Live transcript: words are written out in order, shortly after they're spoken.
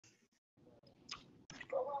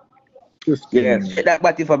Yes, 15. shake that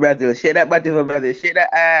body for Brazil. Shake that body for Brazil. Shake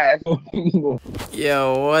that ass.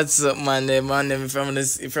 Yo, what's up, man? Them from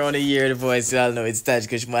the year the voice, y'all know it's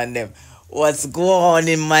Tajkush, man. Them. What's going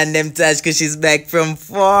on, man? Them Tajkush is back from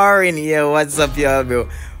foreign. Yo, what's up, y'all, bro?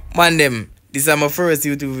 Man, them. This is my first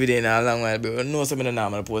YouTube video in a long while, bro. No, some of the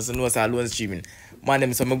normal post, no, some alone streaming. Man,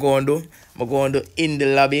 them. So I'm going to in the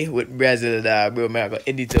lobby with Brazil, bro. I go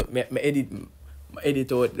edit up,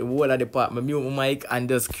 edit out the whole of the part, my mute my mic and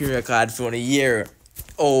just screen record for a year.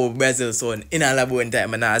 Oh, Brazil son, in a labo in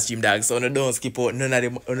time and I stream dog. So no don't skip out none of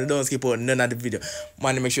the video.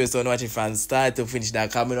 Man, make sure so watching from start to finish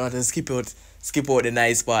that. Come out and skip out the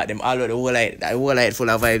nice part. Them all of the whole light full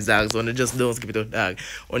of vibes dog. So no just don't skip it out dog.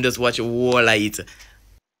 And just watch the whole light.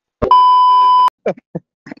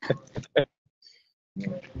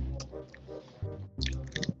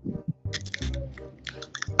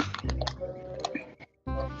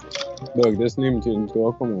 Dog, this name change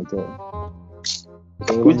to come out.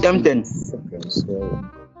 Which them then? Just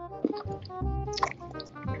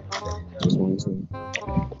one thing.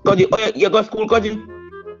 Cause you go school, cousin.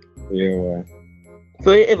 Yeah, why?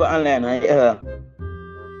 So you ever online, right?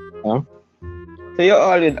 Huh? So you're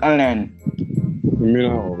always online. You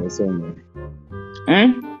mean over summer?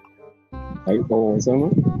 Hmm? Like over summer?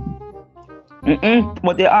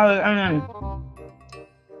 But they always online.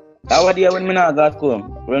 That was the when me not go to school.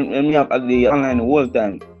 When me have the online the whole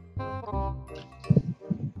time.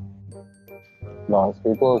 Last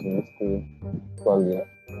week was in school. Probably.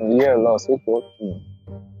 Yeah, last week was.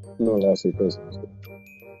 No, last week was in school.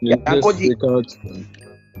 Yeah, This Koji. week out.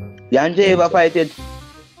 Yanje ever fight it?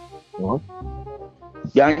 What?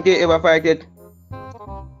 Yanje ever fight it?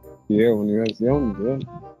 Yeah, when you was young, yeah.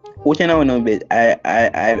 Which one I know best?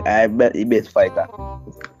 I bet the best fighter.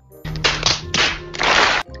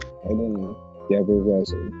 I don't know. Yeah, but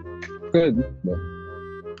that's good, but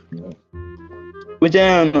yeah. Which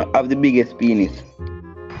one have the biggest penis?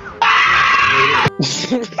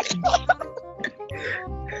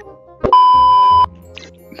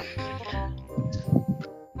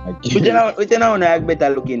 Which one have better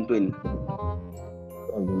looking twin? I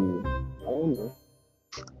don't know.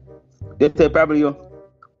 You say probably you.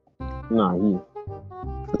 Nah, he.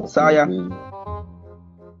 Saya.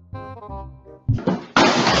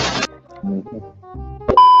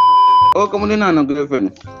 Oh, come on, no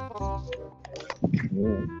girlfriend.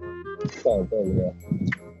 Yeah. Sorry, bro,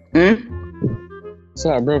 yeah.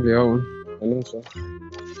 Sorry, bro, yeah. I know, sir.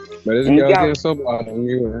 But this girl getting so bad on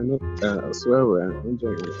you, I know. I swear, man. I'm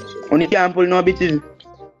joking. Only can't pull no bitches.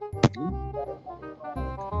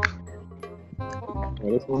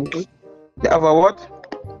 What is one thing? They have a what?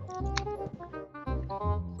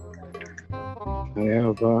 I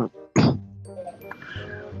have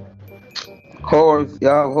Hoes. You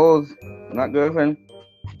have hoes. Not girlfriend.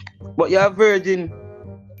 But you have virgin.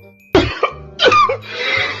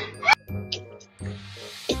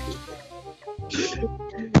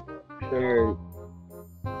 Hey.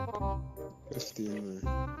 15, man.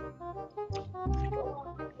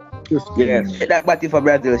 15. Yeah, shake that body for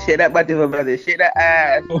Brazil. Shake that body for Brazil. Shake that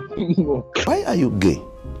ass. Why are you gay?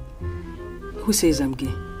 Who says I'm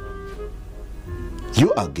gay?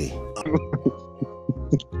 You are gay.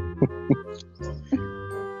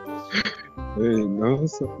 Hey, no,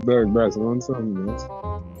 dog, bro, on something else.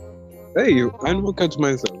 Hey, I don't catch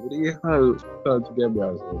myself. What do you have to get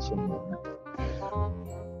bros or something?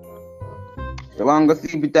 So I'm gonna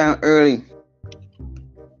sleep it down early.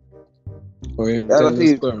 Oh, yeah, Yeah, tell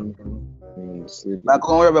see. the story. Sleep. I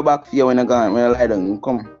come rub back for you when I lie down.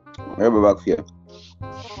 Come, rub back for you.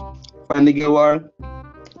 Find the Gil Warren.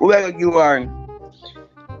 Who are the Gil Warren?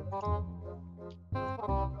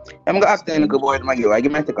 I'm gonna ask the little boy to my girl. I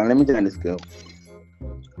give me a second. Let me join this girl.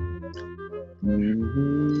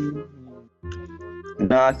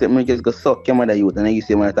 Now I said, me just go suck your mother youth, and then you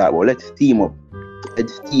say when I talk about let's steam up.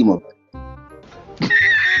 Let's steam up.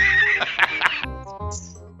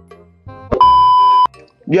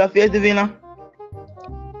 Do you have face Vina?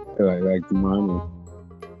 Like the mommy.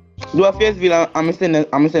 Do you have face Vina? I'm sending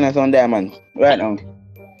some diamonds right now.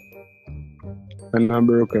 I'm not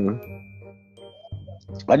broken.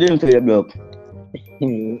 I didn't say you broke.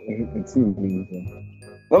 It's easy.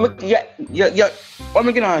 What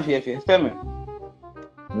me can I say face? Tell me.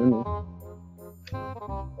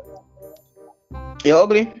 You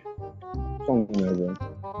ugly? Something like that.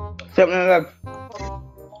 Something like that.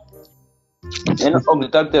 You're not ugly,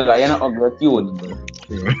 talk to her. You're not ugly, you're cute.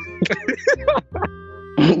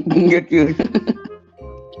 You're cute.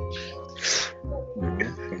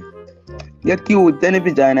 You're cute. Send a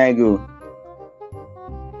picture and I go.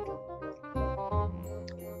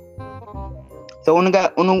 So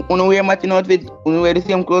unu wear matching outfit, unu wear the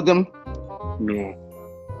same clothes them? No.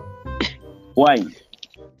 Why?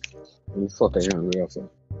 You fuck a young girl, so.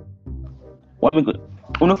 What me good?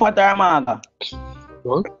 Unu fata amaga.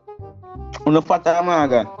 What? Unu fata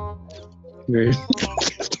amaga. Yeah.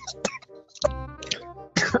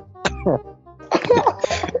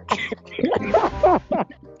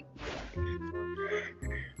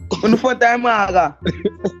 Unu fata amaga.